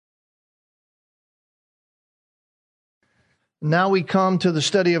Now we come to the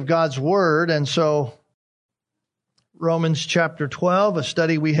study of God's Word, and so Romans chapter 12, a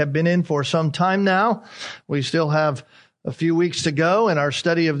study we have been in for some time now. We still have a few weeks to go in our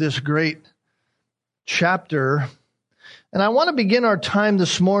study of this great chapter. And I want to begin our time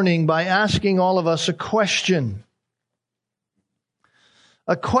this morning by asking all of us a question.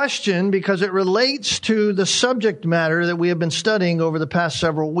 A question because it relates to the subject matter that we have been studying over the past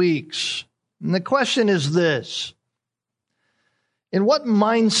several weeks. And the question is this: in what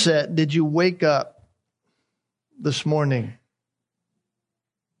mindset did you wake up this morning?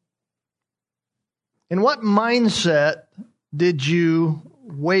 In what mindset did you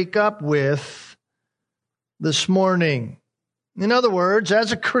wake up with this morning? In other words,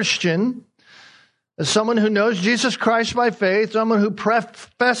 as a Christian, as someone who knows Jesus Christ by faith, someone who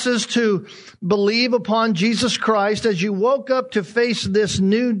professes to believe upon Jesus Christ, as you woke up to face this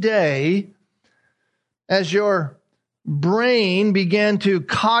new day, as your brain began to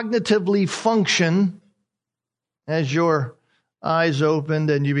cognitively function, as your eyes opened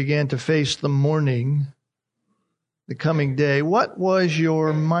and you began to face the morning, the coming day, what was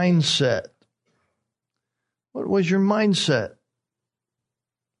your mindset? What was your mindset?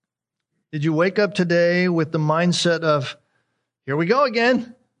 Did you wake up today with the mindset of, here we go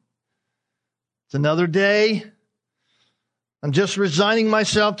again. It's another day. I'm just resigning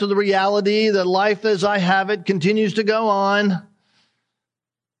myself to the reality that life as I have it continues to go on.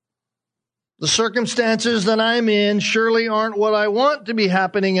 The circumstances that I'm in surely aren't what I want to be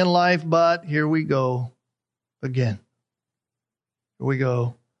happening in life, but here we go again. Here we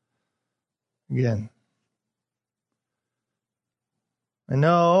go again. I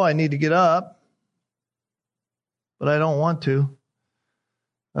know I need to get up, but I don't want to.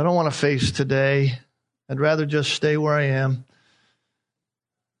 I don't want to face today. I'd rather just stay where I am.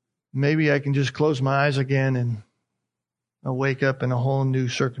 Maybe I can just close my eyes again and I'll wake up in a whole new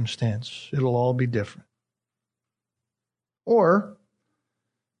circumstance. It'll all be different. Or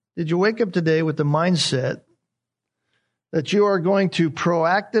did you wake up today with the mindset that you are going to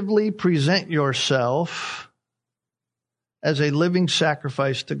proactively present yourself as a living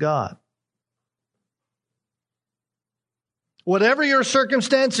sacrifice to God? Whatever your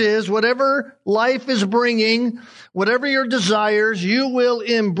circumstance is, whatever life is bringing, whatever your desires, you will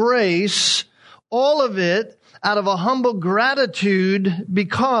embrace all of it out of a humble gratitude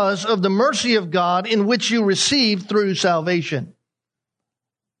because of the mercy of God in which you receive through salvation.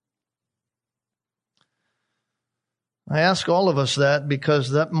 I ask all of us that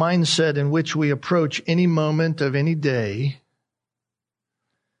because that mindset in which we approach any moment of any day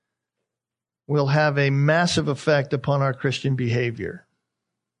will have a massive effect upon our Christian behavior.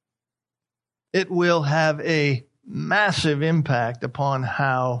 It will have a massive impact upon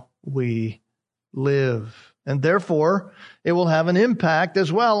how we live. And therefore, it will have an impact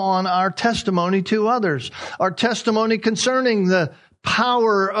as well on our testimony to others. Our testimony concerning the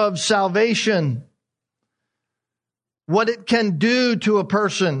power of salvation. What it can do to a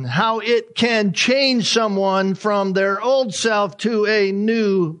person. How it can change someone from their old self to a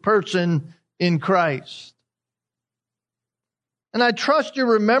new person in Christ. And I trust you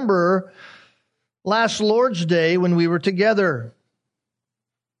remember last Lord's Day when we were together.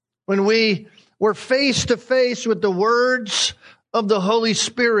 When we were face to face with the words of the Holy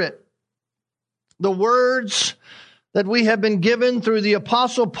Spirit. The words that we have been given through the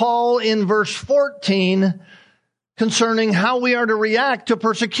Apostle Paul in verse 14 concerning how we are to react to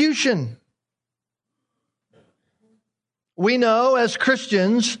persecution. We know as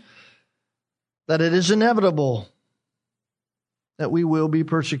Christians that it is inevitable that we will be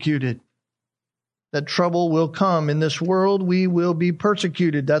persecuted. That trouble will come. In this world, we will be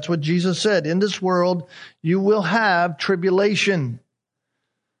persecuted. That's what Jesus said. In this world, you will have tribulation.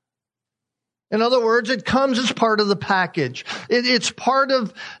 In other words, it comes as part of the package. It's part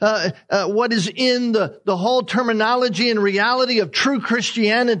of what is in the whole terminology and reality of true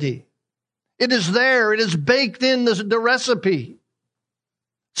Christianity. It is there. It is baked in the recipe.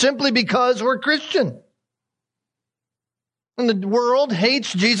 Simply because we're Christian. And the world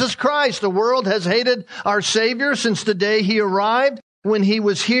hates Jesus Christ. The world has hated our Savior since the day He arrived. When He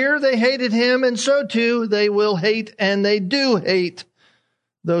was here, they hated Him, and so too they will hate, and they do hate,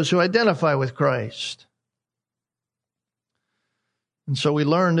 those who identify with Christ. And so we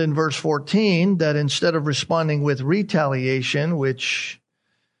learned in verse 14 that instead of responding with retaliation, which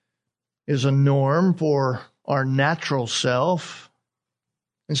is a norm for our natural self,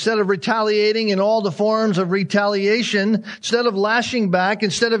 instead of retaliating in all the forms of retaliation, instead of lashing back,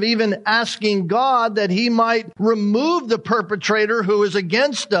 instead of even asking God that He might remove the perpetrator who is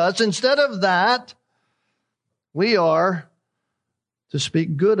against us, instead of that, we are to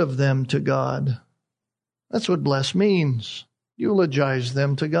speak good of them to God. That's what bless means. Eulogize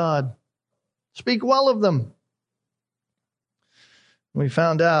them to God. Speak well of them. We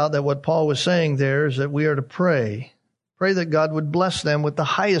found out that what Paul was saying there is that we are to pray. Pray that God would bless them with the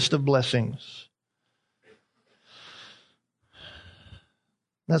highest of blessings.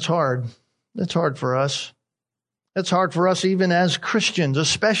 That's hard. That's hard for us. It's hard for us even as Christians,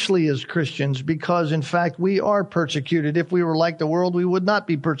 especially as Christians, because in fact we are persecuted. If we were like the world, we would not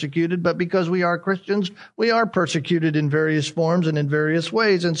be persecuted, but because we are Christians, we are persecuted in various forms and in various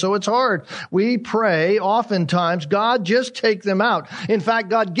ways, and so it's hard. We pray oftentimes, God, just take them out. In fact,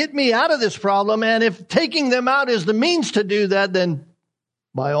 God, get me out of this problem, and if taking them out is the means to do that, then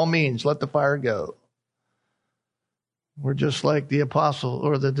by all means, let the fire go. We're just like the apostle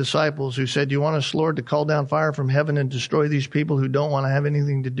or the disciples who said, you want us, Lord, to call down fire from heaven and destroy these people who don't want to have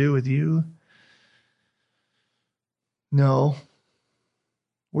anything to do with you? No.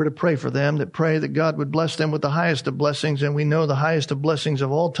 We're to pray for them, that pray that God would bless them with the highest of blessings. And we know the highest of blessings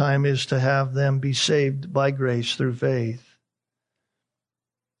of all time is to have them be saved by grace through faith.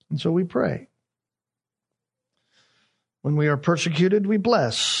 And so we pray. When we are persecuted, we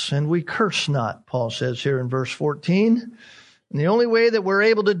bless, and we curse not, Paul says here in verse 14. And the only way that we're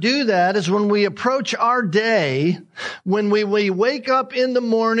able to do that is when we approach our day, when we wake up in the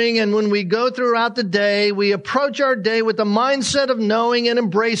morning and when we go throughout the day, we approach our day with the mindset of knowing and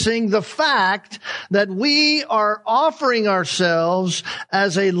embracing the fact that we are offering ourselves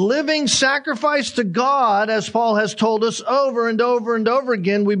as a living sacrifice to God, as Paul has told us over and over and over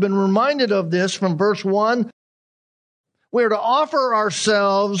again. We've been reminded of this from verse 1. We are to offer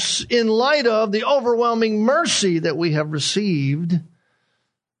ourselves in light of the overwhelming mercy that we have received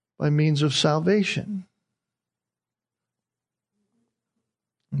by means of salvation.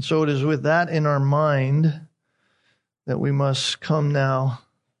 And so it is with that in our mind that we must come now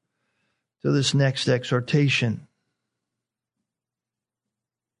to this next exhortation.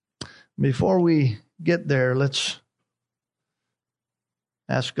 Before we get there, let's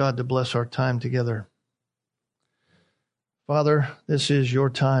ask God to bless our time together. Father, this is your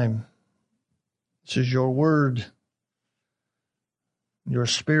time. This is your word. Your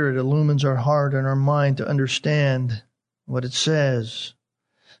Spirit illumines our heart and our mind to understand what it says.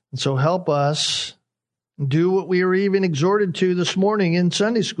 And so help us do what we were even exhorted to this morning in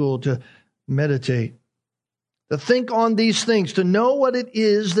Sunday school, to meditate, to think on these things, to know what it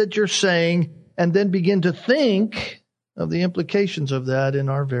is that you're saying, and then begin to think of the implications of that in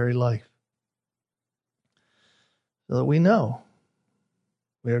our very life. So that we know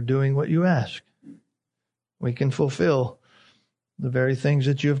we are doing what you ask. We can fulfill the very things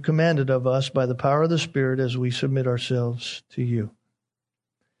that you have commanded of us by the power of the Spirit as we submit ourselves to you.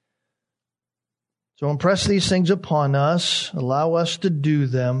 So impress these things upon us. Allow us to do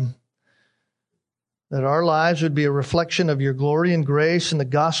them, that our lives would be a reflection of your glory and grace and the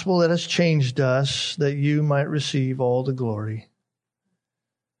gospel that has changed us, that you might receive all the glory.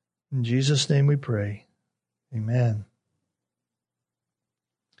 In Jesus' name we pray. Amen.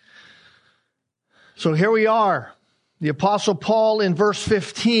 So here we are. The Apostle Paul in verse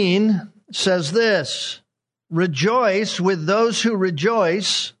 15 says this: rejoice with those who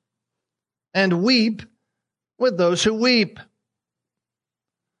rejoice, and weep with those who weep.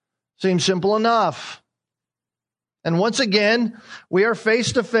 Seems simple enough. And once again, we are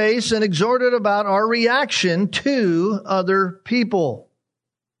face to face and exhorted about our reaction to other people.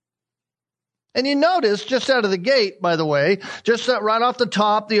 And you notice, just out of the gate, by the way, just right off the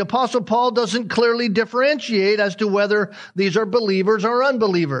top, the Apostle Paul doesn't clearly differentiate as to whether these are believers or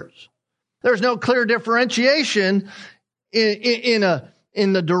unbelievers. There's no clear differentiation in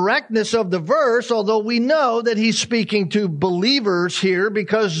the directness of the verse, although we know that he's speaking to believers here,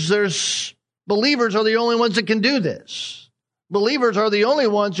 because believers are the only ones that can do this. Believers are the only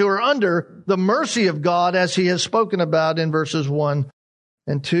ones who are under the mercy of God, as he has spoken about in verses 1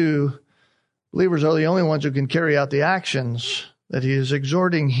 and 2. Believers are the only ones who can carry out the actions that he is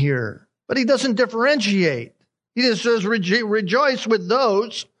exhorting here. But he doesn't differentiate. He just says, rejoice with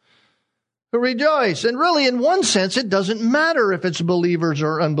those who rejoice. And really, in one sense, it doesn't matter if it's believers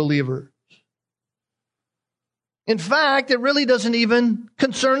or unbelievers. In fact, it really doesn't even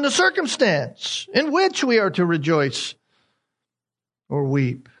concern the circumstance in which we are to rejoice or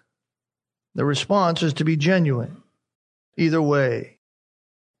weep. The response is to be genuine. Either way.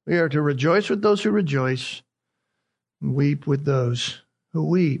 We are to rejoice with those who rejoice and weep with those who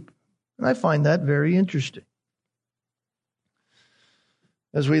weep. And I find that very interesting.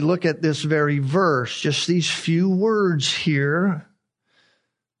 As we look at this very verse, just these few words here,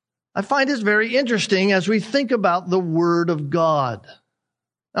 I find it very interesting as we think about the Word of God.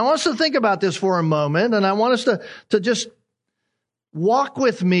 I want us to think about this for a moment, and I want us to just walk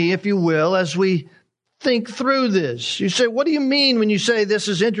with me, if you will, as we think through this. You say, what do you mean when you say this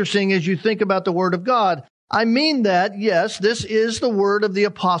is interesting as you think about the Word of God? I mean that, yes, this is the word of the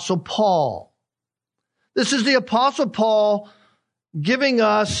Apostle Paul. This is the Apostle Paul giving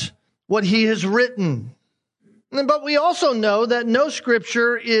us what he has written. But we also know that no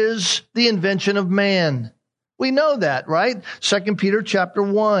Scripture is the invention of man. We know that, right? 2 Peter chapter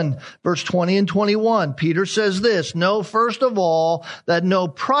 1, verse 20 and 21. Peter says this, know first of all that no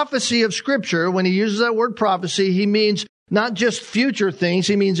prophecy of Scripture, when he uses that word prophecy, he means not just future things,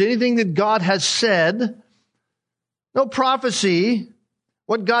 he means anything that God has said. No prophecy,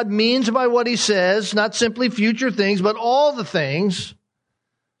 what God means by what he says, not simply future things, but all the things.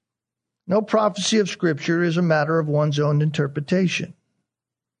 No prophecy of Scripture is a matter of one's own interpretation.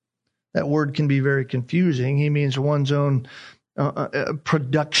 That word can be very confusing. He means one's own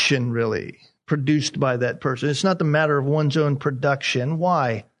production, really, produced by that person. It's not the matter of one's own production.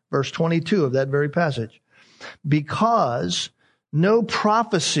 Why? Verse 22 of that very passage. Because no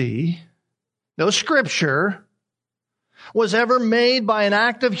prophecy, no Scripture, was ever made by an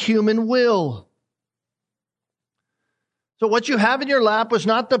act of human will. So what you have in your lap was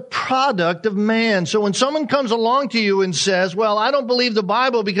not the product of man. So when someone comes along to you and says, well, I don't believe the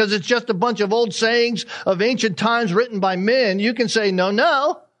Bible because it's just a bunch of old sayings of ancient times written by men, you can say, no,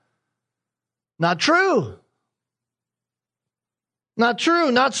 not true. Not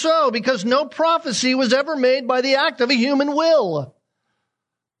true, not so, because no prophecy was ever made by the act of a human will.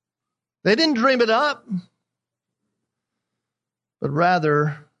 They didn't dream it up, but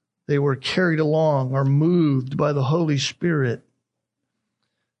rather they were carried along or moved by the Holy Spirit.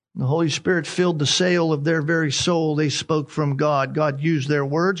 The Holy Spirit filled the sail of their very soul. They spoke from God. God used their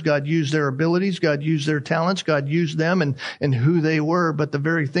words. God used their abilities. God used their talents. God used them and who they were. But the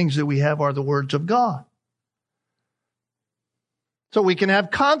very things that we have are the words of God. So we can have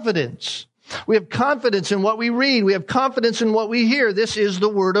confidence. We have confidence in what we read. We have confidence in what we hear. This is the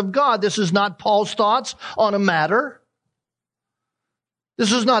Word of God. This is not Paul's thoughts on a matter.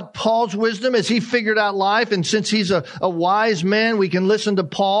 This is not Paul's wisdom as he figured out life, and since he's a wise man, we can listen to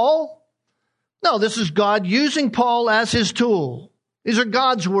Paul. No, this is God using Paul as his tool. These are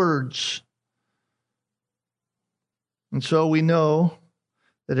God's words. And so we know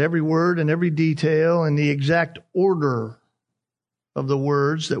that every word and every detail and the exact order of the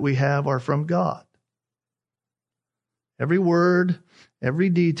words that we have are from God. Every word, every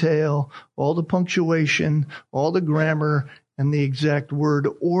detail, all the punctuation, all the grammar, and the exact word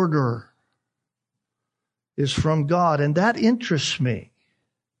order is from God. And that interests me,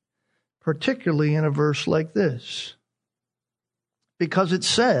 particularly in a verse like this, because it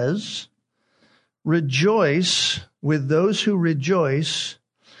says, rejoice with those who rejoice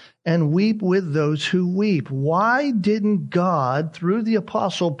and weep with those who weep. Why didn't God, through the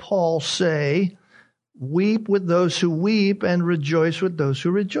Apostle Paul, say, weep with those who weep and rejoice with those who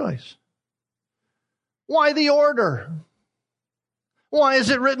rejoice? Why the order? Why is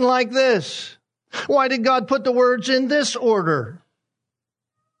it written like this? Why did God put the words in this order?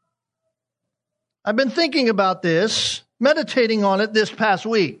 I've been thinking about this, meditating on it this past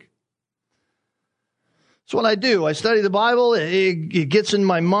week. That's what I do. I study the Bible. It gets in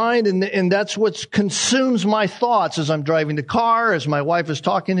my mind, and that's what consumes my thoughts as I'm driving the car, as my wife is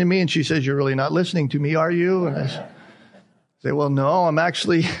talking to me, and she says, you're really not listening to me, are you? And I say, well, no, I'm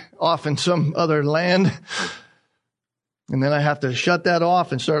actually off in some other land. And then I have to shut that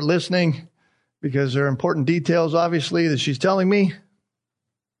off and start listening because there are important details, obviously, that she's telling me.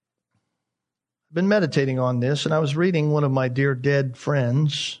 I've been meditating on this, and I was reading one of my dear dead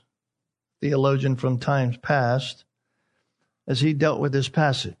friends, theologian from times past, as he dealt with this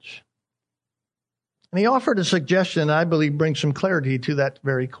passage. And he offered a suggestion I believe brings some clarity to that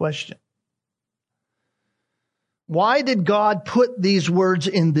very question. Why did God put these words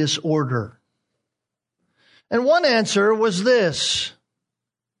in this order? And one answer was this.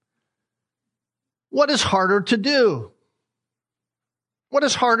 What is harder to do? What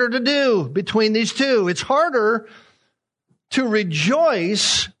is harder to do between these two? It's harder to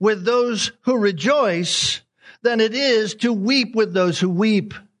rejoice with those who rejoice than it is to weep with those who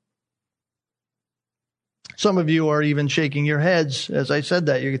weep. Some of you are even shaking your heads as I said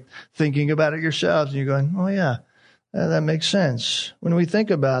that. You're thinking about it yourselves and you're going, oh yeah, that makes sense. When we think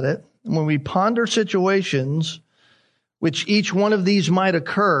about it, when we ponder situations which each one of these might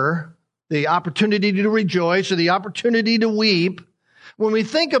occur, the opportunity to rejoice or the opportunity to weep, when we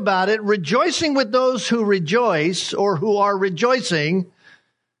think about it, rejoicing with those who rejoice or who are rejoicing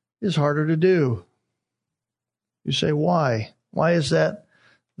is harder to do. You say, why? Why is that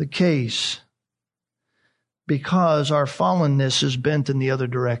the case because our fallenness is bent in the other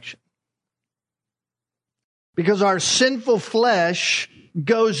direction. Because our sinful flesh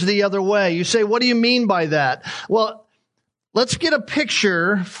goes the other way. You say, what do you mean by that? Well, let's get a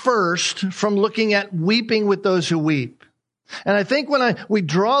picture first from looking at weeping with those who weep. And I think when we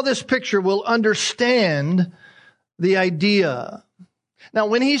draw this picture, we'll understand the idea. Now,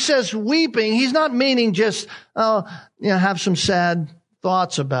 when he says weeping, he's not meaning just, have some sad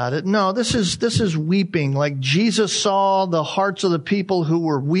thoughts about it. No, this is weeping. Like Jesus saw the hearts of the people who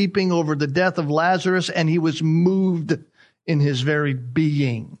were weeping over the death of Lazarus, and he was moved in his very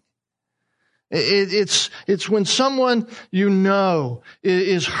being. It's when someone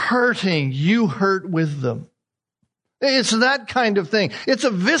is hurting, you hurt with them. It's that kind of thing. It's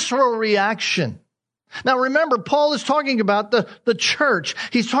a visceral reaction. Now remember, Paul is talking about the church.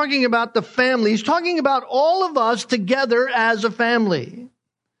 He's talking about the family. He's talking about all of us together as a family.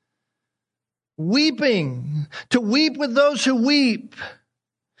 Weeping, to weep with those who weep.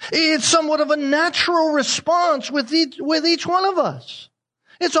 It's somewhat of a natural response with each one of us.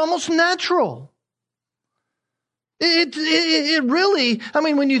 It's almost natural. It really,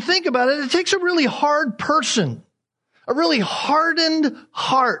 when you think about it, it takes a really hard person. A really hardened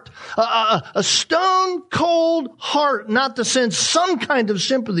heart, a stone cold heart, not to sense some kind of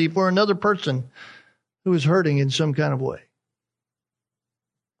sympathy for another person who is hurting in some kind of way.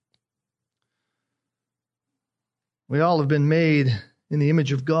 We all have been made in the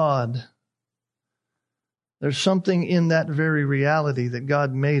image of God. There's something in that very reality that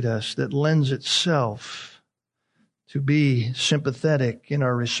God made us that lends itself to be sympathetic in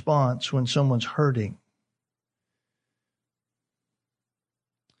our response when someone's hurting.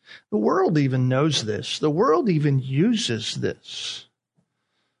 The world even knows this. The world even uses this.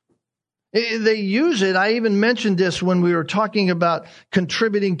 They use it. I even mentioned this when we were talking about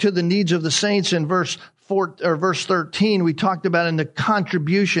contributing to the needs of the saints in verse 13. We talked about in the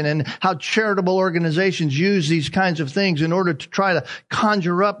contribution and how charitable organizations use these kinds of things in order to try to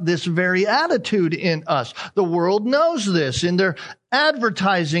conjure up this very attitude in us. The world knows this in their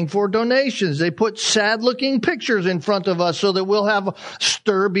advertising for donations. They put sad-looking pictures in front of us so that we'll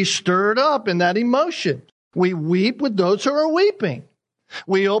be stirred up in that emotion. We weep with those who are weeping.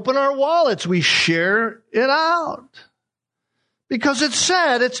 We open our wallets. We share it out. Because it's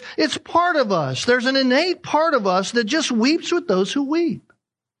sad. It's part of us. There's an innate part of us that just weeps with those who weep.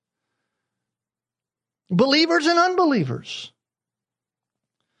 Believers and unbelievers.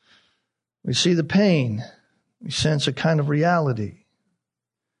 We see the pain. We sense a kind of reality.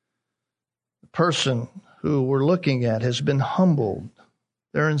 The person who we're looking at has been humbled.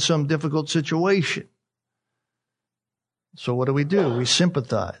 They're in some difficult situation. So what do? We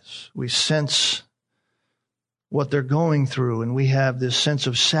sympathize. We sense what they're going through, and we have this sense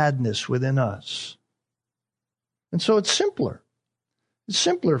of sadness within us. And so it's simpler. It's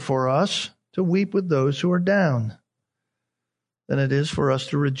simpler for us to weep with those who are down than it is for us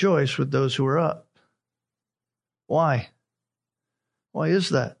to rejoice with those who are up. Why? Why is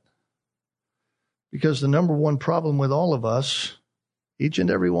that? Because the number one problem with all of us, each and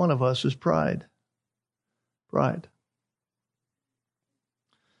every one of us, is pride. Pride.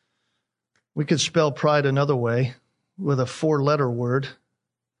 We could spell pride another way with a 4-letter word.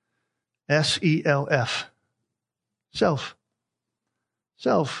 S-E-L-F. Self.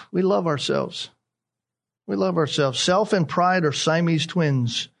 Self. We love ourselves. We love ourselves. Self and pride are Siamese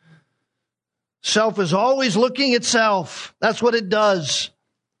twins. Self is always looking at self. That's what it does.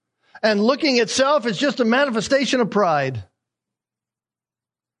 And looking at self is just a manifestation of pride.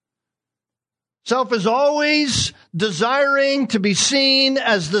 Self is always desiring to be seen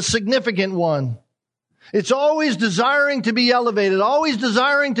as the significant one. It's always desiring to be elevated, always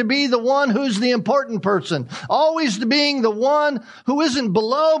desiring to be the one who's the important person, always being the one who isn't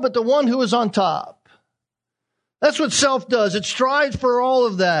below, but the one who is on top. That's what self does. It strives for all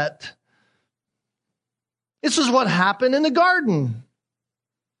of that. This is what happened in the garden.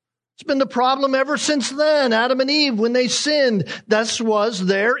 It's been the problem ever since then. Adam and Eve, when they sinned, that was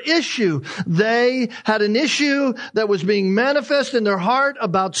their issue. They had an issue that was being manifest in their heart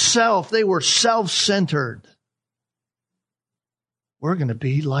about self. They were self-centered. We're going to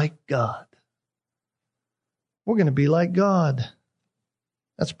be like God. We're going to be like God.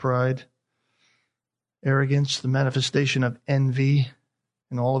 That's pride. Arrogance, the manifestation of envy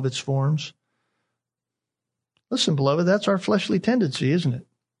in all of its forms. Listen, beloved, that's our fleshly tendency, isn't it?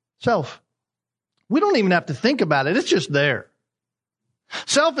 Self. We don't even have to think about it. It's just there.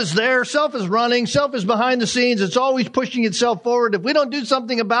 Self is there. Self is running. Self is behind the scenes. It's always pushing itself forward. If we don't do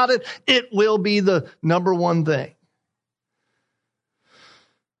something about it, it will be the number one thing.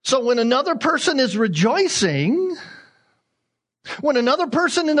 So when another person is rejoicing, when another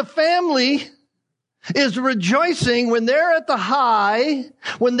person in the family is rejoicing, when they're at the high,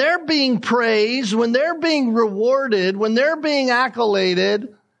 when they're being praised, when they're being rewarded, when they're being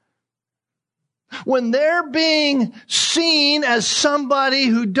accoladed, when they're being seen as somebody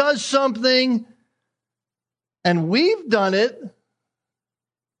who does something and we've done it,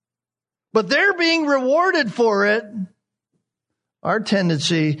 but they're being rewarded for it, our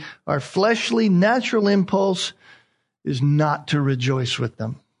tendency, our fleshly, natural impulse is not to rejoice with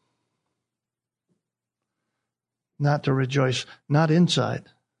them. Not to rejoice, not inside.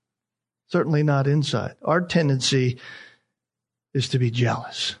 Certainly not inside. Our tendency is to be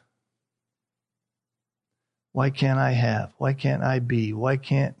jealous. Why can't I have? Why can't I be?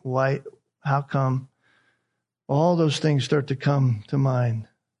 How come? All those things start to come to mind.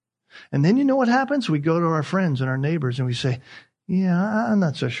 And then you know what happens? We go to our friends and our neighbors and we say, yeah, I'm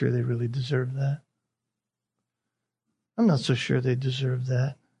not so sure they really deserve that. I'm not so sure they deserve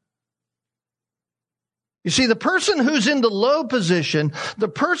that. You see, the person who's in the low position, the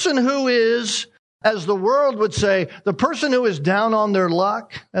person who is, as the world would say, the person who is down on their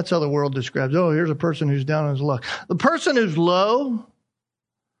luck, that's how the world describes, oh, here's a person who's down on his luck. The person who's low,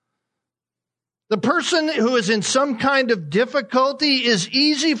 the person who is in some kind of difficulty, is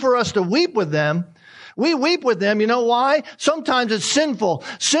easy for us to weep with them. We weep with them. You know why? Sometimes it's sinful.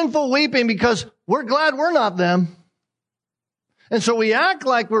 Sinful weeping because we're glad we're not them. And so we act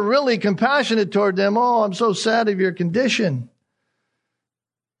like we're really compassionate toward them. Oh, I'm so sad of your condition.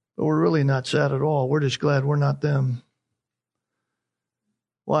 But we're really not sad at all. We're just glad we're not them.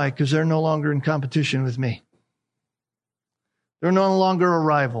 Why? Because they're no longer in competition with me. They're no longer a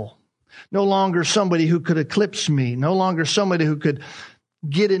rival. No longer somebody who could eclipse me. No longer somebody who could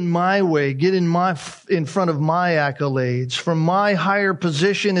get in my way, get in front of my accolades. From my higher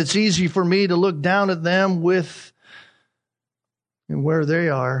position, it's easy for me to look down at them and where they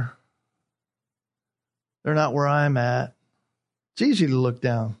are. They're not where I'm at. It's easy to look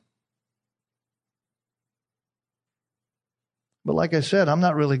down. But like I said, I'm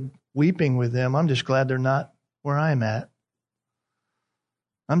not really weeping with them. I'm just glad they're not where I'm at.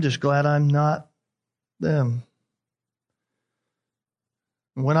 I'm just glad I'm not them.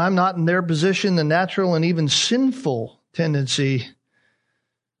 When I'm not in their position, the natural and even sinful tendency,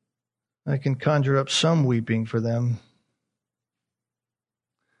 I can conjure up some weeping for them.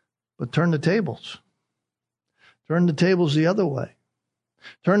 But turn the tables. Turn the tables the other way.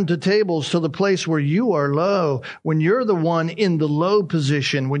 Turn the tables to the place where you are low, when you're the one in the low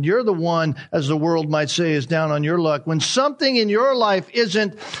position, when you're the one, as the world might say, is down on your luck, when something in your life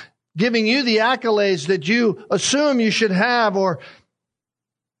isn't giving you the accolades that you assume you should have or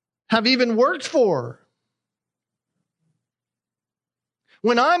have even worked for.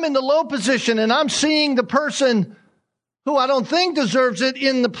 When I'm in the low position and I'm seeing the person who I don't think deserves it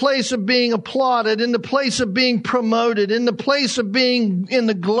in the place of being applauded, in the place of being promoted, in the place of being in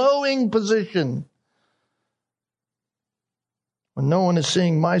the glowing position, when no one is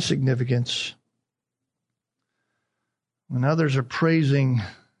seeing my significance, when others are praising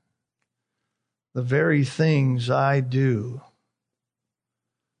the very things I do,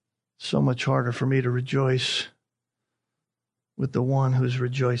 it's so much harder for me to rejoice with the one who's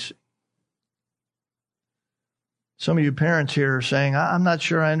rejoicing. Some of you parents here are saying, I'm not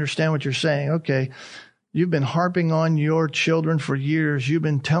sure I understand what you're saying. Okay, you've been harping on your children for years. You've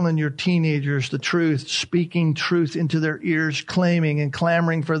been telling your teenagers the truth, speaking truth into their ears, claiming and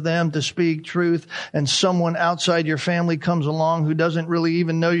clamoring for them to speak truth. And someone outside your family comes along who doesn't really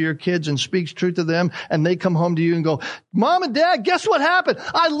even know your kids and speaks truth to them. And they come home to you and go, Mom and Dad, guess what happened?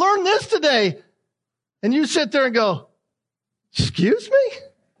 I learned this today. And you sit there and go, excuse me?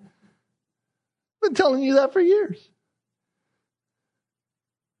 I've been telling you that for years.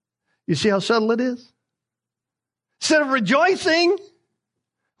 You see how subtle it is? Instead of rejoicing,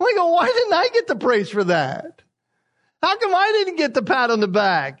 we go, why didn't I get the praise for that? How come I didn't get the pat on the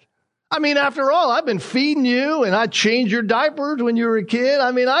back? I mean, after all, I've been feeding you and I changed your diapers when you were a kid.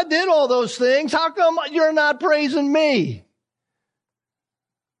 I mean, I did all those things. How come you're not praising me?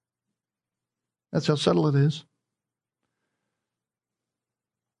 That's how subtle it is.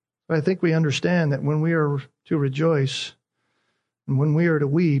 But I think we understand that when we are to rejoice and when we are to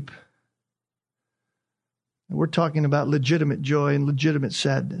weep, we're talking about legitimate joy and legitimate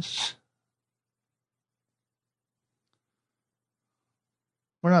sadness.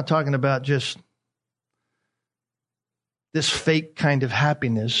 We're not talking about just this fake kind of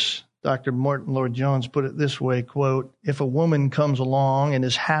happiness. Dr. Martin Lloyd-Jones put it this way, quote, if a woman comes along and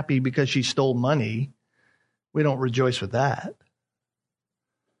is happy because she stole money, we don't rejoice with that.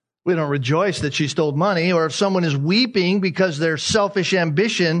 We don't rejoice that she stole money, or if someone is weeping because their selfish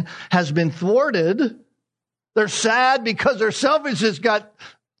ambition has been thwarted. They're sad because their selfishness got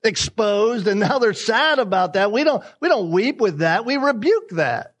exposed and now they're sad about that. We don't weep with that. We rebuke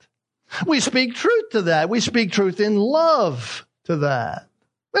that. We speak truth to that. We speak truth in love to that.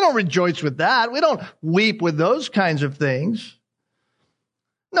 We don't rejoice with that. We don't weep with those kinds of things.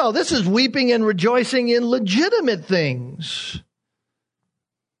 No, this is weeping and rejoicing in legitimate things.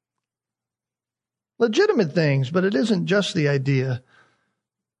 Legitimate things, but it isn't just the idea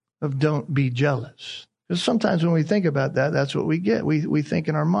of don't be jealous. Because sometimes when we think about that, that's what we get. We think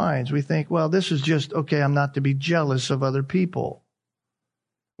in our minds. We think, well, this is just, okay, I'm not to be jealous of other people.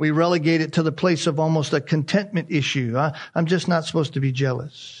 We relegate it to the place of almost a contentment issue. I'm just not supposed to be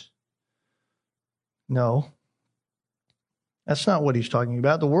jealous. No, that's not what he's talking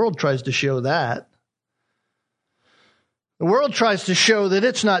about. The world tries to show that. The world tries to show that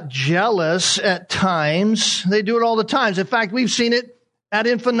it's not jealous at times. They do it all the time. In fact, we've seen it ad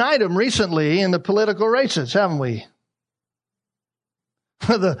infinitum recently in the political races, haven't we?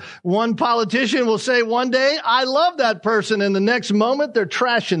 The one politician will say one day, I love that person, and the next moment they're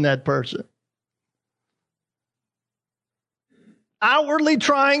trashing that person. Outwardly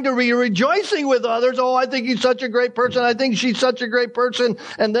trying to be rejoicing with others. Oh, I think he's such a great person. I think she's such a great person.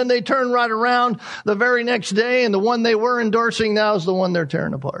 And then they turn right around the very next day, and the one they were endorsing now is the one they're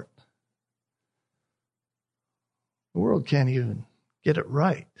tearing apart. The world can't even get it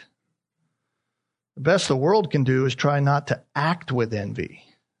right. The best the world can do is try not to act with envy.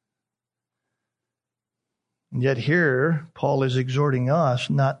 And yet here, Paul is exhorting us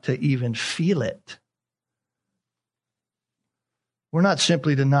not to even feel it. We're not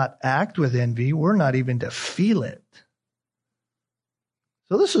simply to not act with envy. We're not even to feel it.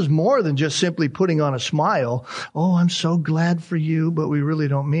 So this is more than just simply putting on a smile. Oh, I'm so glad for you, but we really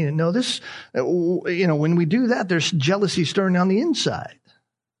don't mean it. No, when we do that, there's jealousy stirring on the inside.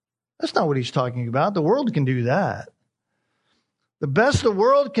 That's not what he's talking about. The world can do that. The best the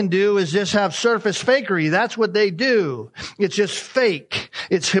world can do is just have surface fakery. That's what they do. It's just fake.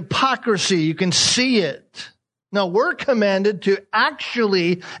 It's hypocrisy. You can see it. No, we're commanded to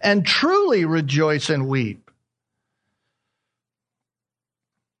actually and truly rejoice and weep.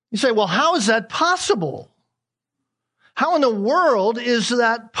 You say, well, how is that possible? How in the world is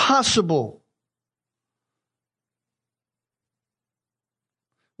that possible?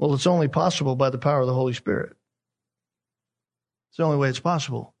 Well, it's only possible by the power of the Holy Spirit. It's the only way it's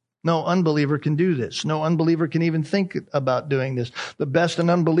possible. No unbeliever can do this. No unbeliever can even think about doing this. The best an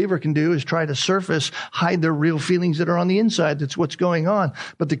unbeliever can do is try to hide their real feelings that are on the inside. That's what's going on.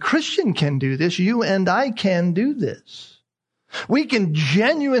 But the Christian can do this. You and I can do this. We can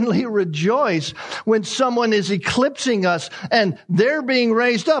genuinely rejoice when someone is eclipsing us and they're being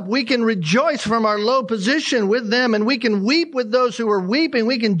raised up. We can rejoice from our low position with them, and we can weep with those who are weeping.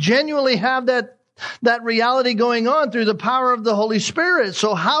 We can genuinely have that reality going on through the power of the Holy Spirit.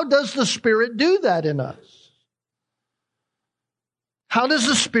 So how does the Spirit do that in us? How does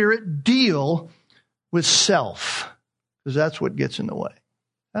the Spirit deal with self? Because that's what gets in the way.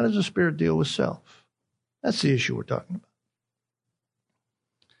 How does the Spirit deal with self? That's the issue we're talking about.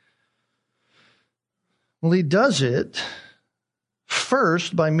 Well, he does it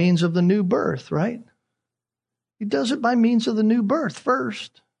first by means of the new birth, right? He does it by means of the new birth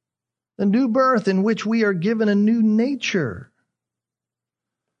first. The new birth in which we are given a new nature.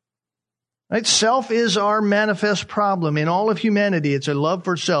 Right? Self is our manifest problem in all of humanity. It's a love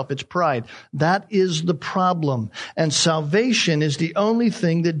for self. It's pride. That is the problem. And salvation is the only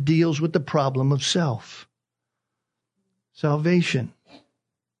thing that deals with the problem of self. Salvation.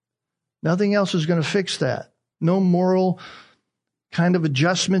 Nothing else is going to fix that. No moral kind of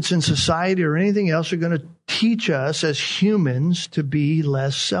adjustments in society or anything else are going to teach us as humans to be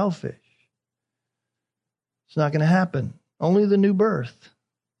less selfish. It's not going to happen. Only the new birth.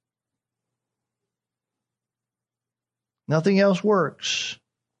 Nothing else works.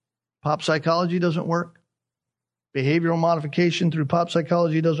 Pop psychology doesn't work. Behavioral modification through pop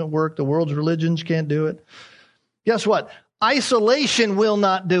psychology doesn't work. The world's religions can't do it. Guess what? Isolation will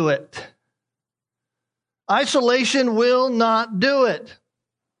not do it. Isolation will not do it.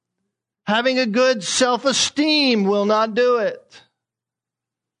 Having a good self-esteem will not do it.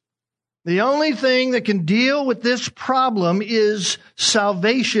 The only thing that can deal with this problem is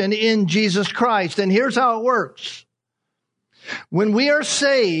salvation in Jesus Christ. And here's how it works. When we are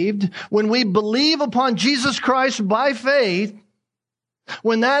saved, when we believe upon Jesus Christ by faith,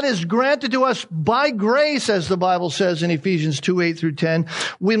 when that is granted to us by grace, as the Bible says in Ephesians 2:8-10,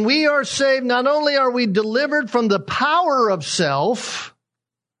 when we are saved, not only are we delivered from the power of self,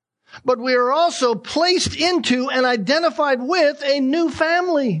 but we are also placed into and identified with a new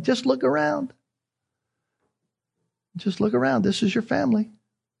family. Just look around. Just look around. This is your family.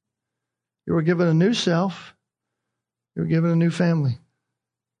 You were given a new self. You were given a new family.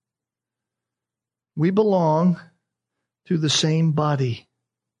 We belong to the same body.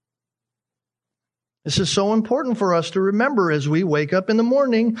 This is so important for us to remember as we wake up in the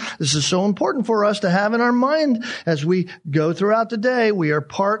morning. This is so important for us to have in our mind as we go throughout the day. We are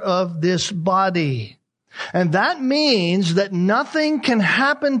part of this body. And that means that nothing can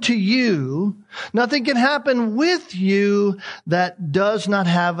happen to you, nothing can happen with you that does not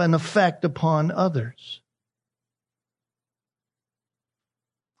have an effect upon others.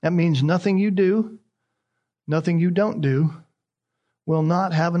 That means nothing you do, nothing you don't do, will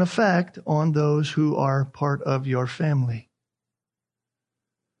not have an effect on those who are part of your family.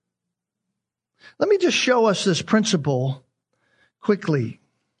 Let me just show us this principle quickly.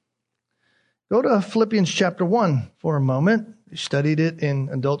 Go to Philippians chapter 1 for a moment. We studied it in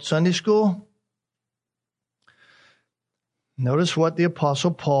adult Sunday school. Notice what the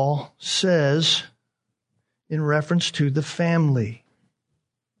Apostle Paul says in reference to the family.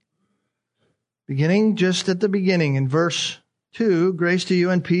 Beginning just at the beginning in verse 2, grace to you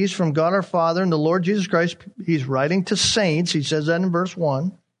and peace from God our Father and the Lord Jesus Christ. He's writing to saints. He says that in verse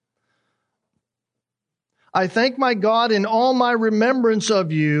 1. I thank my God in all my remembrance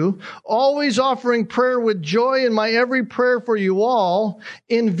of you, always offering prayer with joy in my every prayer for you all,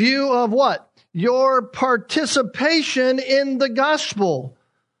 in view of what? Your participation in the gospel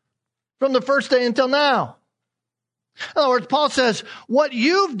from the first day until now. In other words, Paul says, what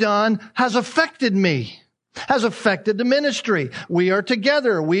you've done has affected me, has affected the ministry. We are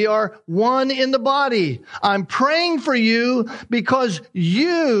together. We are one in the body. I'm praying for you because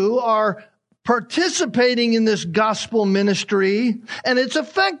you are participating in this gospel ministry, and it's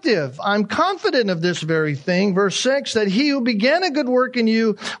effective. I'm confident of this very thing. Verse 6, that he who began a good work in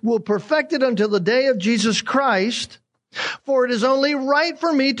you will perfect it until the day of Jesus Christ. For it is only right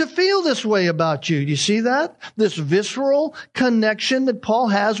for me to feel this way about you. Do you see that? This visceral connection that Paul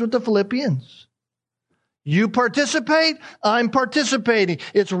has with the Philippians. You participate, I'm participating.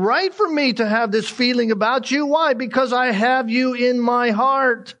 It's right for me to have this feeling about you. Why? Because I have you in my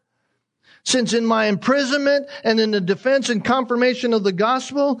heart. Since in my imprisonment and in the defense and confirmation of the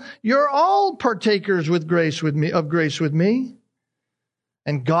gospel, you're all partakers of grace with me.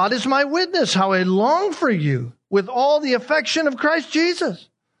 And God is my witness, how I long for you with all the affection of Christ Jesus.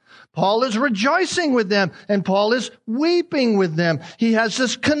 Paul is rejoicing with them, and Paul is weeping with them. He has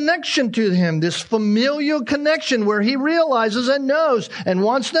this connection to him, this familial connection where he realizes and knows and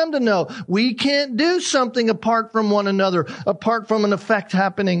wants them to know we can't do something apart from one another, apart from an effect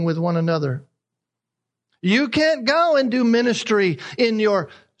happening with one another. You can't go and do ministry in your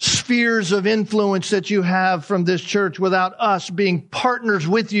spheres of influence that you have from this church without us being partners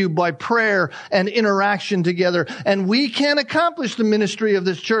with you by prayer and interaction together. And we can't accomplish the ministry of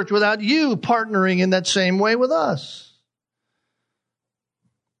this church without you partnering in that same way with us.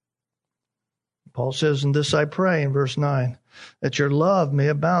 Paul says, in this I pray, in verse 9, that your love may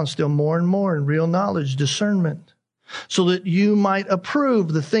abound still more and more in real knowledge, discernment, so that you might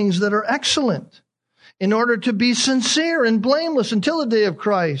approve the things that are excellent, in order to be sincere and blameless until the day of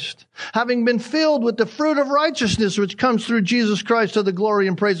Christ, having been filled with the fruit of righteousness which comes through Jesus Christ to the glory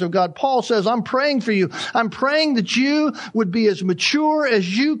and praise of God. Paul says, I'm praying for you. I'm praying that you would be as mature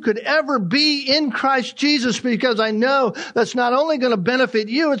as you could ever be in Christ Jesus, because I know that's not only going to benefit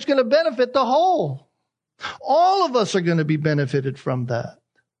you, it's going to benefit the whole. All of us are going to be benefited from that.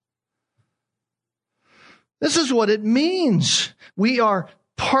 This is what it means. We are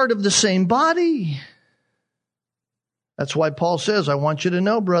part of the same body. That's why Paul says, I want you to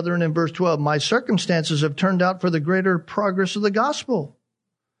know, brethren, in verse 12, my circumstances have turned out for the greater progress of the gospel.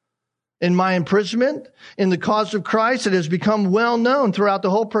 In my imprisonment, in the cause of Christ, it has become well known throughout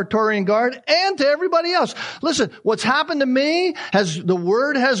the whole Praetorian Guard and to everybody else. Listen, what's happened to me, the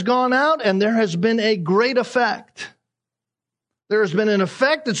word has gone out, and there has been a great effect. There has been an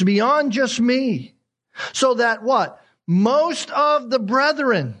effect that's beyond just me. So that what? Most of the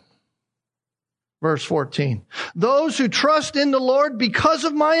brethren, verse 14, those who trust in the Lord because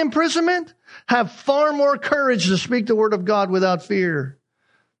of my imprisonment have far more courage to speak the word of God without fear.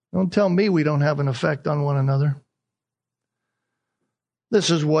 Don't tell me we don't have an effect on one another. This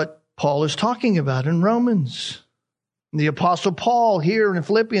is what Paul is talking about in Romans. The Apostle Paul here in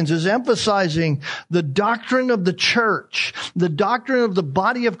Philippians is emphasizing the doctrine of the church, the doctrine of the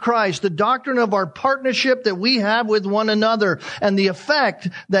body of Christ, the doctrine of our partnership that we have with one another, and the effect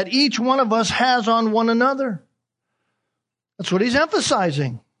that each one of us has on one another. That's what he's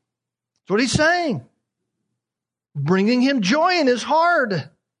emphasizing. what he's saying. Bringing him joy in his heart.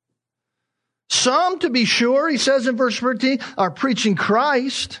 Some, to be sure, he says in verse 13, are preaching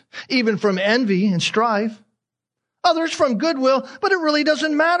Christ, even from envy and strife. Others from goodwill, but it really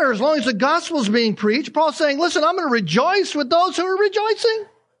doesn't matter as long as the gospel is being preached. Paul's saying, listen, I'm going to rejoice with those who are rejoicing.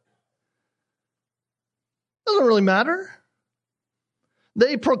 Doesn't really matter.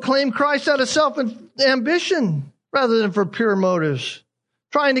 They proclaim Christ out of self-ambition rather than for pure motives,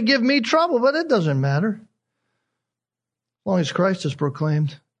 trying to give me trouble, but it doesn't matter. As long as Christ is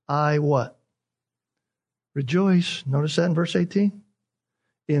proclaimed, I what? Rejoice. Notice that in verse 18.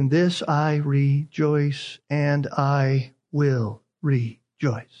 In this I rejoice, and I will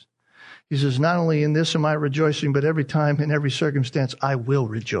rejoice. He says, not only in this am I rejoicing, but every time, in every circumstance, I will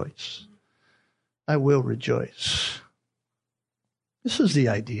rejoice. I will rejoice. This is the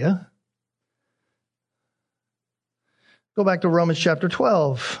idea. Go back to Romans chapter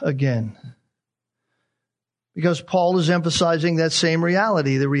 12 again. Because Paul is emphasizing that same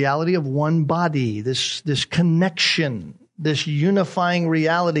reality, the reality of one body, this connection, this unifying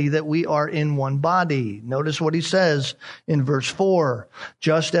reality that we are in one body. Notice what he says in verse 4.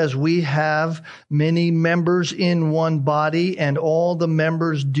 Just as we have many members in one body and all the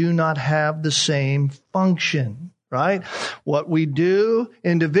members do not have the same function, right? What we do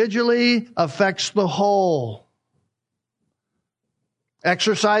individually affects the whole.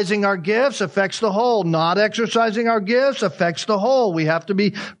 Exercising our gifts affects the whole. Not exercising our gifts affects the whole. We have to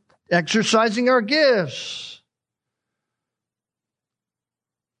be exercising our gifts.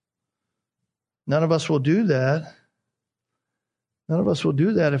 None of us will do that. None of us will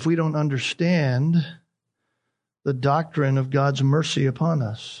do that if we don't understand the doctrine of God's mercy upon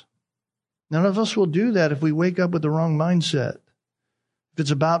us. None of us will do that if we wake up with the wrong mindset. If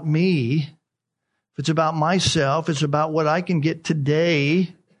it's about me, if it's about myself, it's about what I can get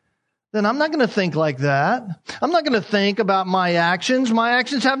today, then I'm not going to think like that. I'm not going to think about my actions. My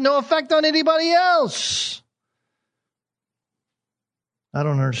actions have no effect on anybody else. I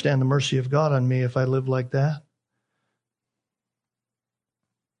don't understand the mercy of God on me if I live like that.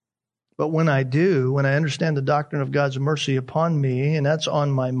 But when I do, when I understand the doctrine of God's mercy upon me, and that's on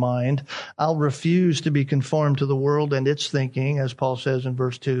my mind, I'll refuse to be conformed to the world and its thinking, as Paul says in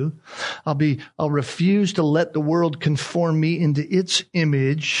verse 2. I'll refuse to let the world conform me into its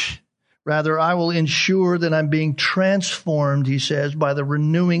image. Rather, I will ensure that I'm being transformed, he says, by the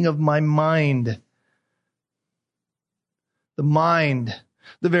renewing of my mind. The mind,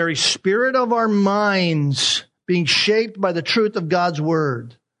 the very spirit of our minds being shaped by the truth of God's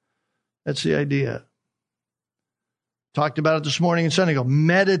word. That's the idea. Talked about it this morning in Sunday.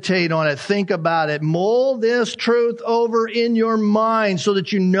 Meditate on it. Think about it. Mold this truth over in your mind so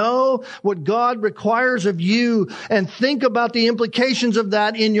that you know what God requires of you and think about the implications of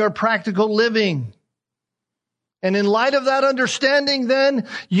that in your practical living. And in light of that understanding, then,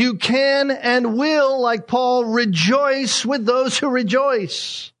 you can and will, like Paul, rejoice with those who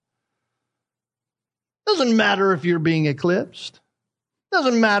rejoice. Doesn't matter if you're being eclipsed.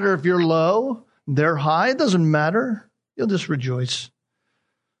 Doesn't matter if you're low, they're high. It doesn't matter. You'll just rejoice.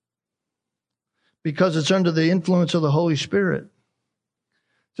 Because it's under the influence of the Holy Spirit.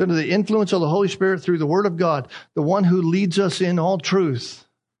 It's under the influence of the Holy Spirit through the Word of God, the one who leads us in all truth,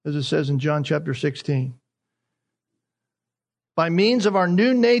 as it says in John chapter 16. By means of our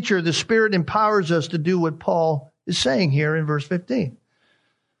new nature, the Spirit empowers us to do what Paul is saying here in verse 15.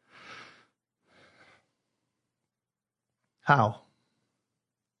 How?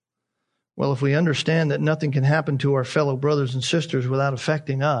 Well, if we understand that nothing can happen to our fellow brothers and sisters without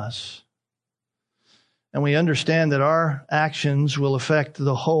affecting us, and we understand that our actions will affect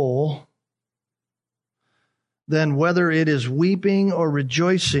the whole, then whether it is weeping or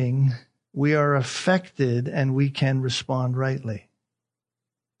rejoicing, we are affected and we can respond rightly.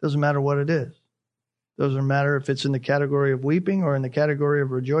 Doesn't matter what it is. Doesn't matter if it's in the category of weeping or in the category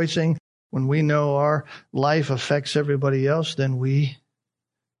of rejoicing. When we know our life affects everybody else, then we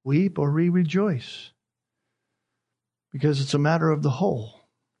weep or we rejoice. Because it's a matter of the whole.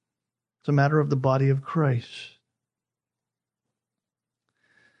 It's a matter of the body of Christ.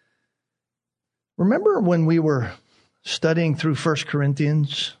 Remember when we were studying through 1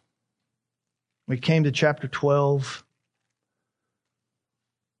 Corinthians? We came to chapter 12.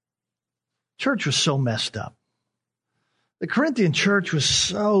 Church was so messed up. The Corinthian church was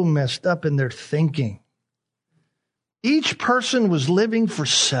so messed up in their thinking. Each person was living for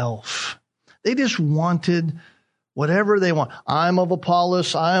self. They just wanted Whatever they want. I'm of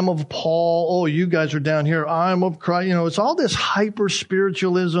Apollos. I'm of Paul. Oh, you guys are down here. I'm of Christ. It's all this hyper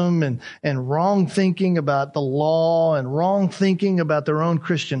spiritualism and wrong thinking about the law and wrong thinking about their own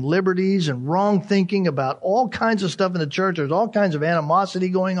Christian liberties and wrong thinking about all kinds of stuff in the church. There's all kinds of animosity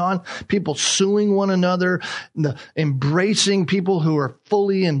going on. People suing one another, embracing people who are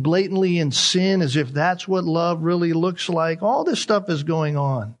fully and blatantly in sin as if that's what love really looks like. All this stuff is going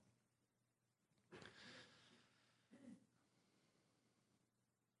on.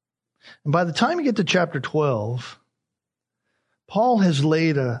 And by the time you get to chapter 12, Paul has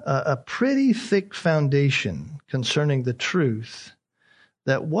laid a pretty thick foundation concerning the truth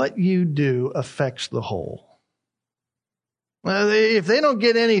that what you do affects the whole. If they don't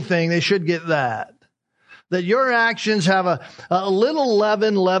get anything, they should get that. That your actions have a little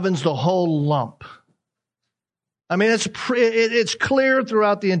leaven leavens the whole lump. I mean, it's clear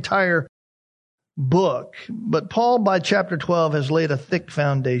throughout the entire book. But Paul, by chapter 12, has laid a thick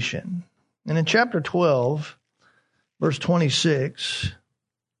foundation. And in chapter 12, verse 26,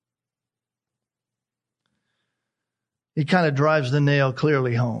 he kind of drives the nail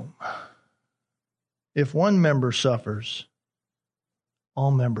clearly home. If one member suffers,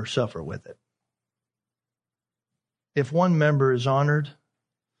 all members suffer with it. If one member is honored,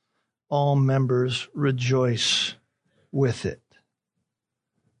 all members rejoice with it.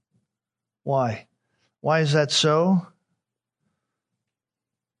 Why? Why is that so?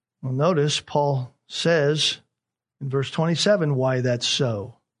 Well, notice Paul says in verse 27 why that's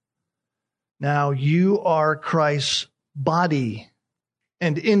so. Now you are Christ's body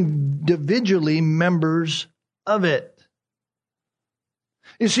and individually members of it.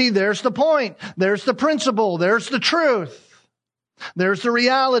 You see, there's the point. There's the principle. There's the truth. There's the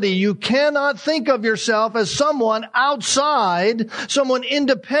reality. You cannot think of yourself as someone outside, someone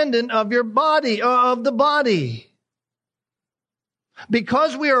independent of your body, of the body.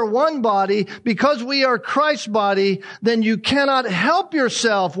 Because we are one body, because we are Christ's body, then you cannot help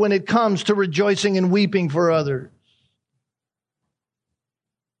yourself when it comes to rejoicing and weeping for others.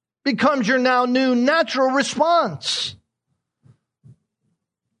 Becomes your now new natural response.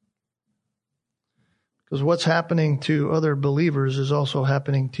 Because what's happening to other believers is also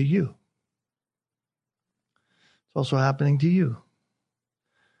happening to you. It's also happening to you.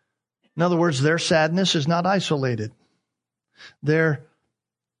 In other words, their sadness is not isolated. Their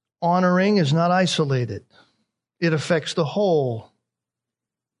honoring is not isolated. It affects the whole,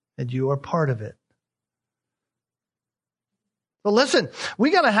 and you are part of it. But listen,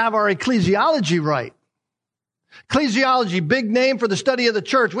 we got to have our ecclesiology right. Ecclesiology, big name for the study of the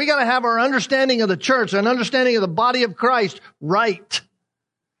church. We got to have our understanding of the church, an understanding of the body of Christ right.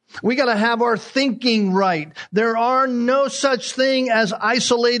 We got to have our thinking right. There are no such thing as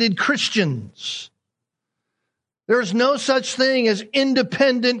isolated Christians. There's no such thing as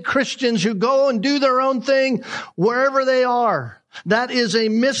independent Christians who go and do their own thing wherever they are. That is a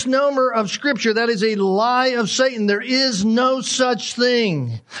misnomer of Scripture. That is a lie of Satan. There is no such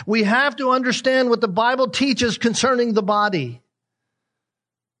thing. We have to understand what the Bible teaches concerning the body.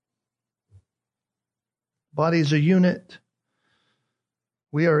 Body is a unit.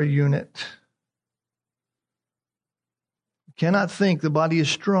 We are a unit. We cannot think the body is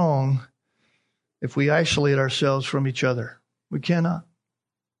strong if we isolate ourselves from each other. We cannot.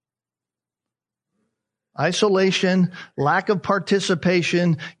 Isolation, lack of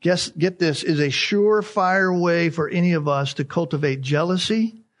participation, get this, is a surefire way for any of us to cultivate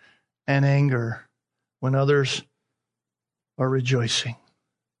jealousy and anger when others are rejoicing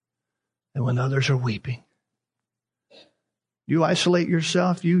and when others are weeping. You isolate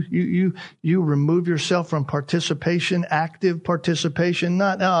yourself, you remove yourself from participation, active participation,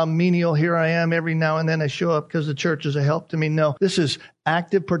 not menial, here I am, every now and then I show up because the church is a help to me. No, this is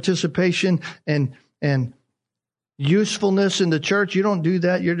active participation and usefulness in the church. You don't do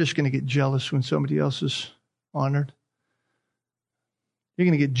that, you're just going to get jealous when somebody else is honored. You're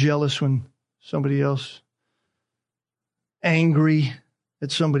going to get jealous when somebody else angry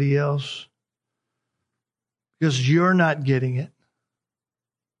at somebody else. Because you're not getting it.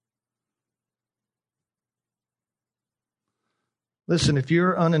 Listen, if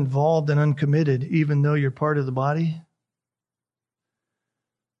you're uninvolved and uncommitted, even though you're part of the body,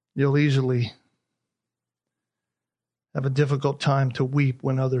 you'll easily have a difficult time to weep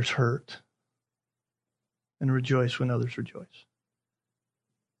when others hurt and rejoice when others rejoice.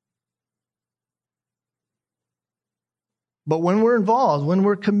 But when we're involved, when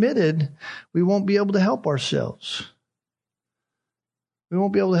we're committed, we won't be able to help ourselves. We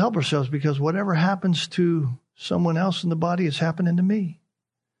won't be able to help ourselves because whatever happens to someone else in the body is happening to me.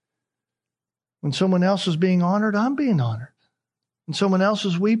 When someone else is being honored, I'm being honored. When someone else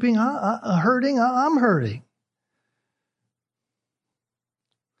is weeping, hurting, I'm hurting.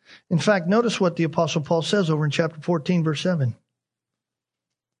 In fact, notice what the Apostle Paul says over in chapter 14, verse 7.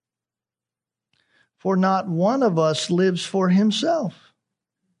 For not one of us lives for himself.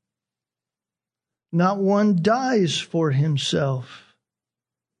 Not one dies for himself.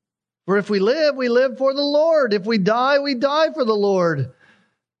 For if we live for the Lord. If we die for the Lord.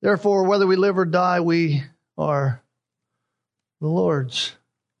 Therefore, whether we live or die, we are the Lord's.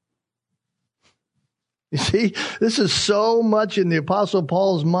 You see, this is so much in the Apostle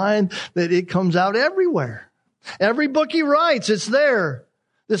Paul's mind that it comes out everywhere. Every book he writes, it's there.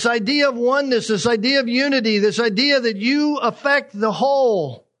 This idea of oneness, this idea of unity, this idea that you affect the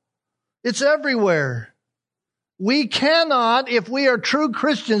whole. It's everywhere. We cannot, if we are true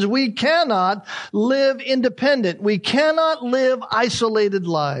Christians, we cannot live independent. We cannot live isolated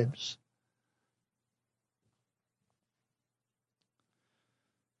lives.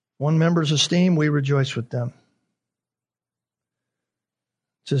 One member's esteemed, we rejoice with them.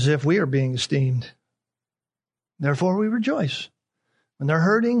 It's as if we are being esteemed. Therefore, we rejoice. When they're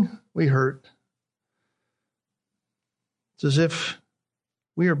hurting, we hurt. It's as if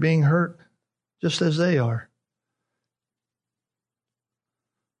we are being hurt just as they are.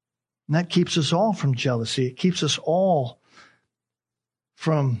 And that keeps us all from jealousy. It keeps us all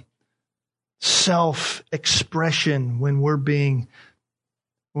from self-expression when we're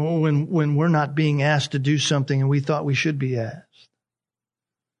not being asked to do something and we thought we should be asked.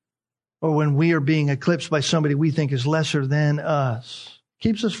 Or when we are being eclipsed by somebody we think is lesser than us.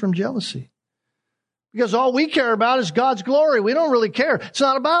 Keeps us from jealousy. Because all we care about is God's glory. We don't really care. It's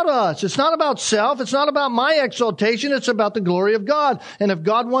not about us. It's not about self. It's not about my exaltation. It's about the glory of God. And if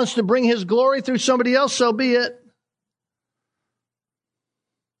God wants to bring his glory through somebody else, so be it.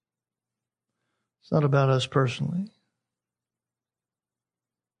 It's not about us personally.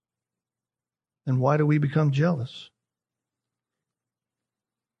 Then why do we become jealous?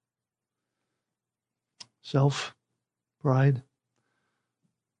 Self, pride,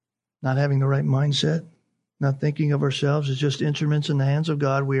 not having the right mindset, not thinking of ourselves as just instruments in the hands of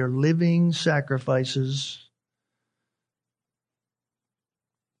God. We are living sacrifices.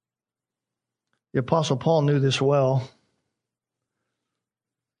 The Apostle Paul knew this well.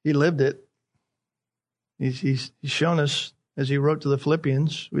 He lived it. He's shown us as he wrote to the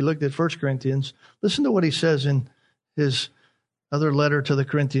Philippians. We looked at 1 Corinthians. Listen to what he says in his other letter to the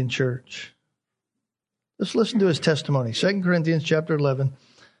Corinthian church. Let's listen to his testimony. 2 Corinthians chapter 11,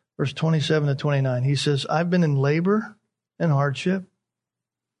 verse 27 to 29. He says, I've been in labor and hardship,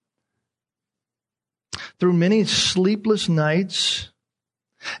 through many sleepless nights,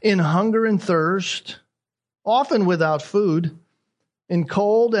 in hunger and thirst, often without food, in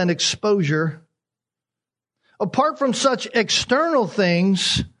cold and exposure. Apart from such external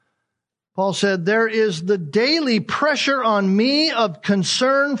things, Paul said, there is the daily pressure on me of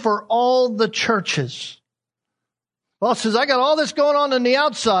concern for all the churches. Paul says, I got all this going on the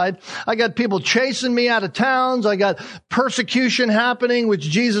outside. I got people chasing me out of towns. I got persecution happening, which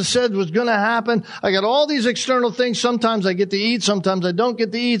Jesus said was going to happen. I got all these external things. Sometimes I get to eat. Sometimes I don't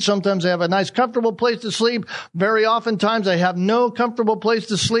get to eat. Sometimes I have a nice, comfortable place to sleep. Very oftentimes I have no comfortable place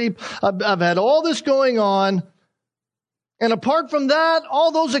to sleep. I've had all this going on. And apart from that,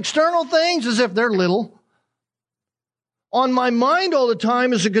 all those external things, as if they're little, on my mind all the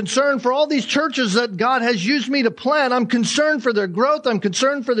time is a concern for all these churches that God has used me to plant. I'm concerned for their growth. I'm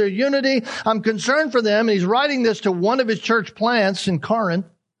concerned for their unity. I'm concerned for them. And he's writing this to one of his church plants in Corinth.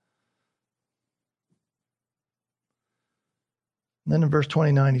 And then in verse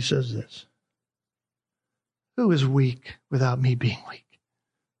 29, he says this. Who is weak without me being weak?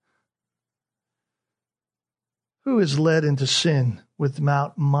 Who is led into sin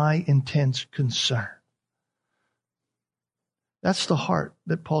without my intense concern? That's the heart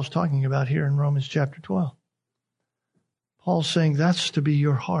that Paul's talking about here in Romans chapter 12. Paul's saying that's to be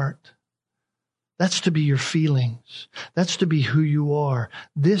your heart. That's to be your feelings. That's to be who you are.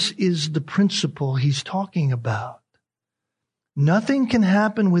 This is the principle he's talking about. Nothing can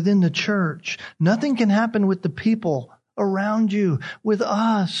happen within the church. Nothing can happen with the people around you, with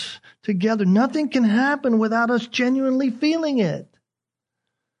us together. Nothing can happen without us genuinely feeling it.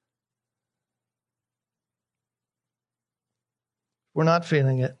 We're not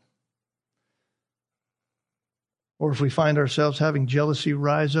feeling it. Or if we find ourselves having jealousy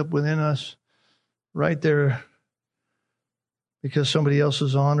rise up within us right there because somebody else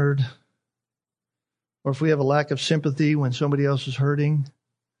is honored, or if we have a lack of sympathy when somebody else is hurting,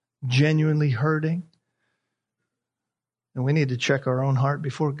 genuinely hurting, then we need to check our own heart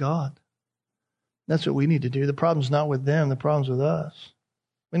before God. That's what we need to do. The problem's not with them. The problem's with us.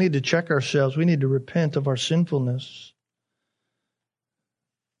 We need to check ourselves. We need to repent of our sinfulness.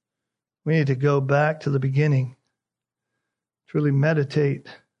 We need to go back to the beginning. Truly meditate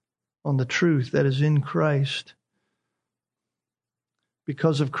on the truth that is in Christ.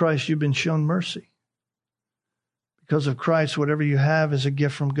 Because of Christ, you've been shown mercy. Because of Christ, whatever you have is a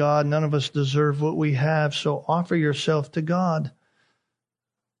gift from God. None of us deserve what we have, so offer yourself to God.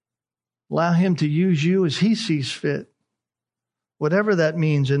 Allow Him to use you as He sees fit. Whatever that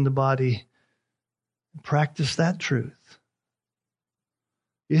means in the body, practice that truth.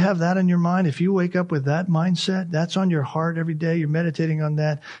 You have that in your mind. If you wake up with that mindset, that's on your heart every day, you're meditating on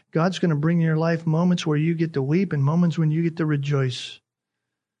that, God's going to bring in your life moments where you get to weep and moments when you get to rejoice.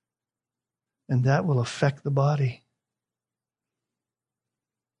 And that will affect the body.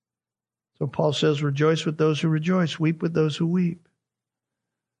 So Paul says, rejoice with those who rejoice, weep with those who weep.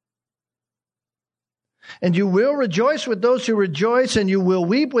 And you will rejoice with those who rejoice, and you will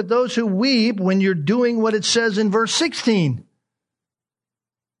weep with those who weep when you're doing what it says in verse 16.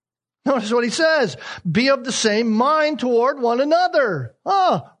 Notice what he says. Be of the same mind toward one another.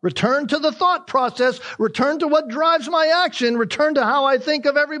 Return to the thought process. Return to what drives my action. Return to how I think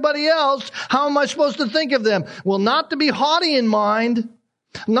of everybody else. How am I supposed to think of them? Well, not to be haughty in mind.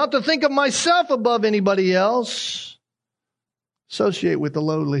 Not to think of myself above anybody else. Associate with the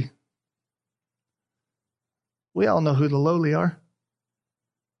lowly. We all know who the lowly are.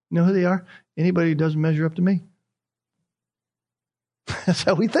 You know who they are? Anybody who doesn't measure up to me. That's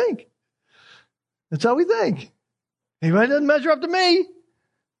how we think. That's how we think. Anybody doesn't measure up to me.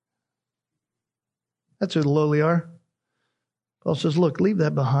 That's who the lowly are. Paul says, look, leave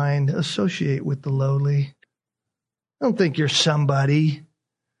that behind. Associate with the lowly. Don't think you're somebody.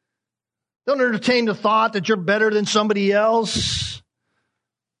 Don't entertain the thought that you're better than somebody else.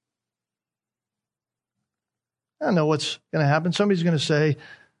 I don't know what's going to happen. Somebody's going to say,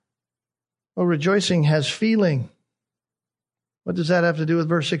 well, rejoicing has feeling. What does that have to do with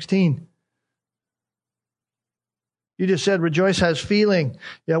verse 16? You just said rejoice has feeling.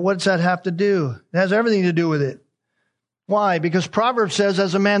 Yeah, what does that have to do? It has everything to do with it. Why? Because Proverbs says,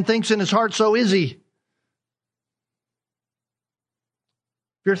 as a man thinks in his heart, so is he.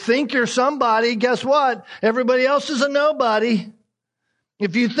 If you think you're somebody, guess what? Everybody else is a nobody.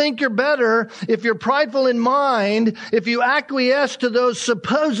 If you think you're better, if you're prideful in mind, if you acquiesce to those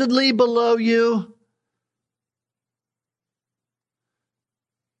supposedly below you,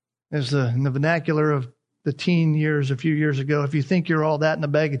 as in the vernacular of the teen years a few years ago, if you think you're all that in a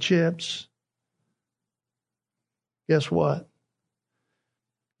bag of chips, guess what?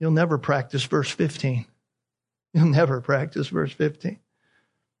 You'll never practice verse 15. You'll never practice verse 15.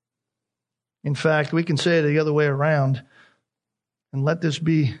 In fact, we can say it the other way around, and let this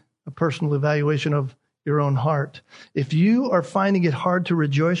be a personal evaluation of your own heart. If you are finding it hard to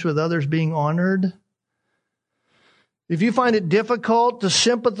rejoice with others being honored, if you find it difficult to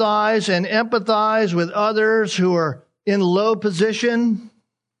sympathize and empathize with others who are in low position,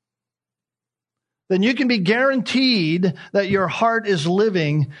 then you can be guaranteed that your heart is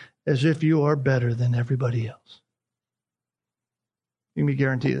living as if you are better than everybody else. You can be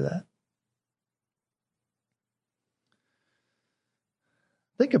guaranteed of that.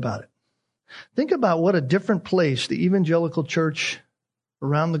 Think about it. Think about what a different place the evangelical church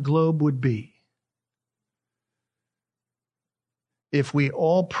around the globe would be if we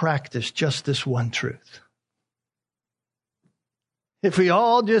all practiced just this one truth. If we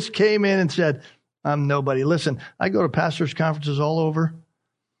all just came in and said, I'm nobody. Listen, I go to pastors' conferences all over,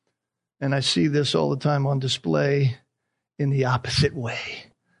 and I see this all the time on display in the opposite way.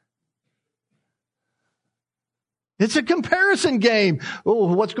 It's a comparison game.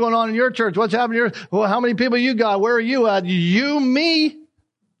 Oh, what's going on in your church? What's happening here? Well, how many people you got? Where are you at? You, me.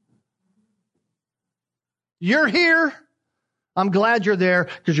 You're here. I'm glad you're there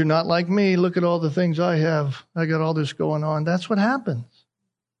because you're not like me. Look at all the things I have. I got all this going on. That's what happens.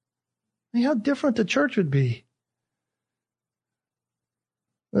 See how different the church would be.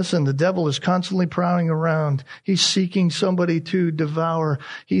 Listen, the devil is constantly prowling around. He's seeking somebody to devour.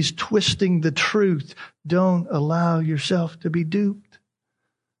 He's twisting the truth. Don't allow yourself to be duped.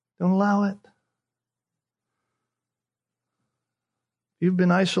 Don't allow it. You've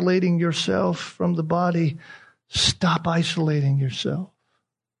been isolating yourself from the body. Stop isolating yourself.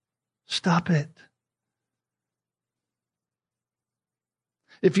 Stop it.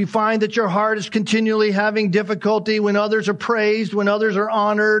 If you find that your heart is continually having difficulty when others are praised, when others are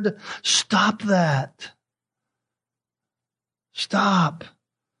honored, stop that. Stop.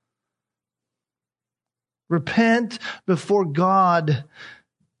 Repent before God.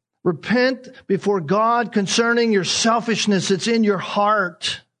 Repent before God concerning your selfishness that's in your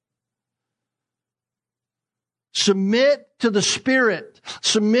heart. Submit to the Spirit.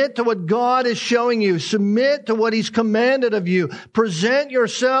 Submit to what God is showing you. Submit to what He's commanded of you. Present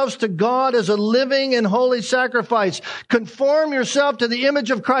yourselves to God as a living and holy sacrifice. Conform yourself to the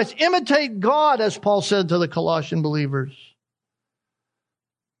image of Christ. Imitate God, as Paul said to the Colossian believers.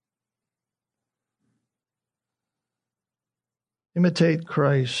 Imitate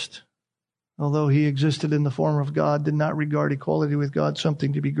Christ. Although He existed in the form of God, did not regard equality with God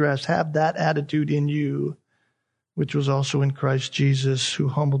something to be grasped. Have that attitude in you, which was also in Christ Jesus, who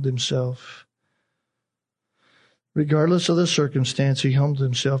humbled Himself. Regardless of the circumstance, He humbled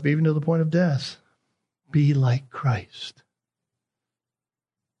Himself even to the point of death. Be like Christ.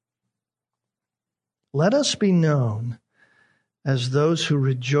 Let us be known as those who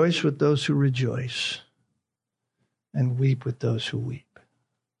rejoice with those who rejoice and weep with those who weep.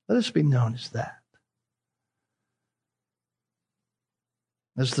 Let us be known as that.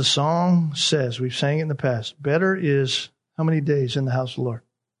 As the song says, we've sang it in the past, better is how many days in the house of the Lord?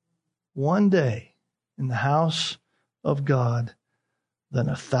 One day in the house of God than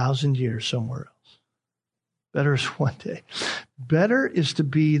 1,000 years somewhere else. Better is one day. Better is to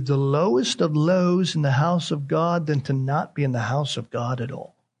be the lowest of lows in the house of God than to not be in the house of God at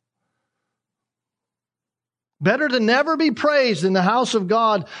all. Better to never be praised in the house of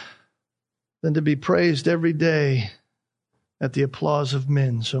God than to be praised every day at the applause of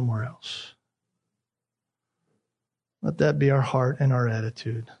men somewhere else. Let that be our heart and our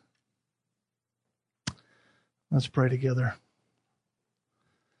attitude. Let's pray together.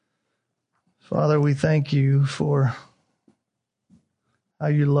 Father, we thank You for how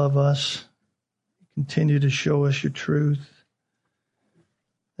You love us. Continue to show us Your truth.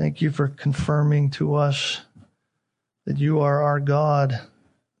 Thank You for confirming to us that You are our God,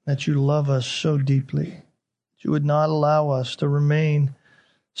 that You love us so deeply, that You would not allow us to remain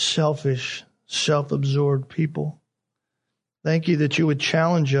selfish, self-absorbed people. Thank You that You would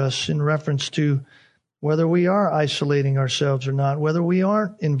challenge us in reference to whether we are isolating ourselves or not, whether we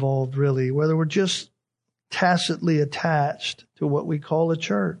aren't involved really, whether we're just tacitly attached to what we call a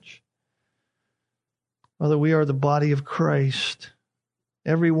church, whether we are the body of Christ.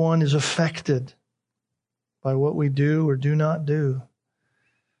 Everyone is affected by what we do or do not do.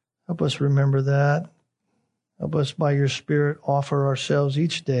 Help us remember that. Help us by Your Spirit offer ourselves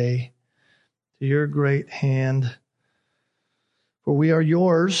each day to Your great hand. For we are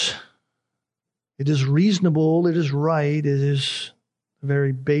Yours. It is reasonable, it is right, it is the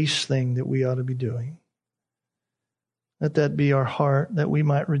very base thing that we ought to be doing. Let that be our heart, that we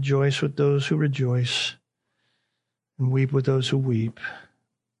might rejoice with those who rejoice and weep with those who weep,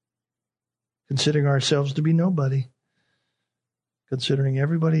 considering ourselves to be nobody, considering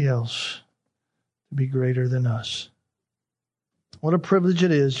everybody else to be greater than us. What a privilege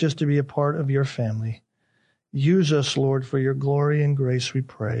it is just to be a part of Your family. Use us, Lord, for Your glory and grace, we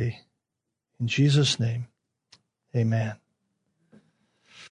pray. In Jesus' name, amen.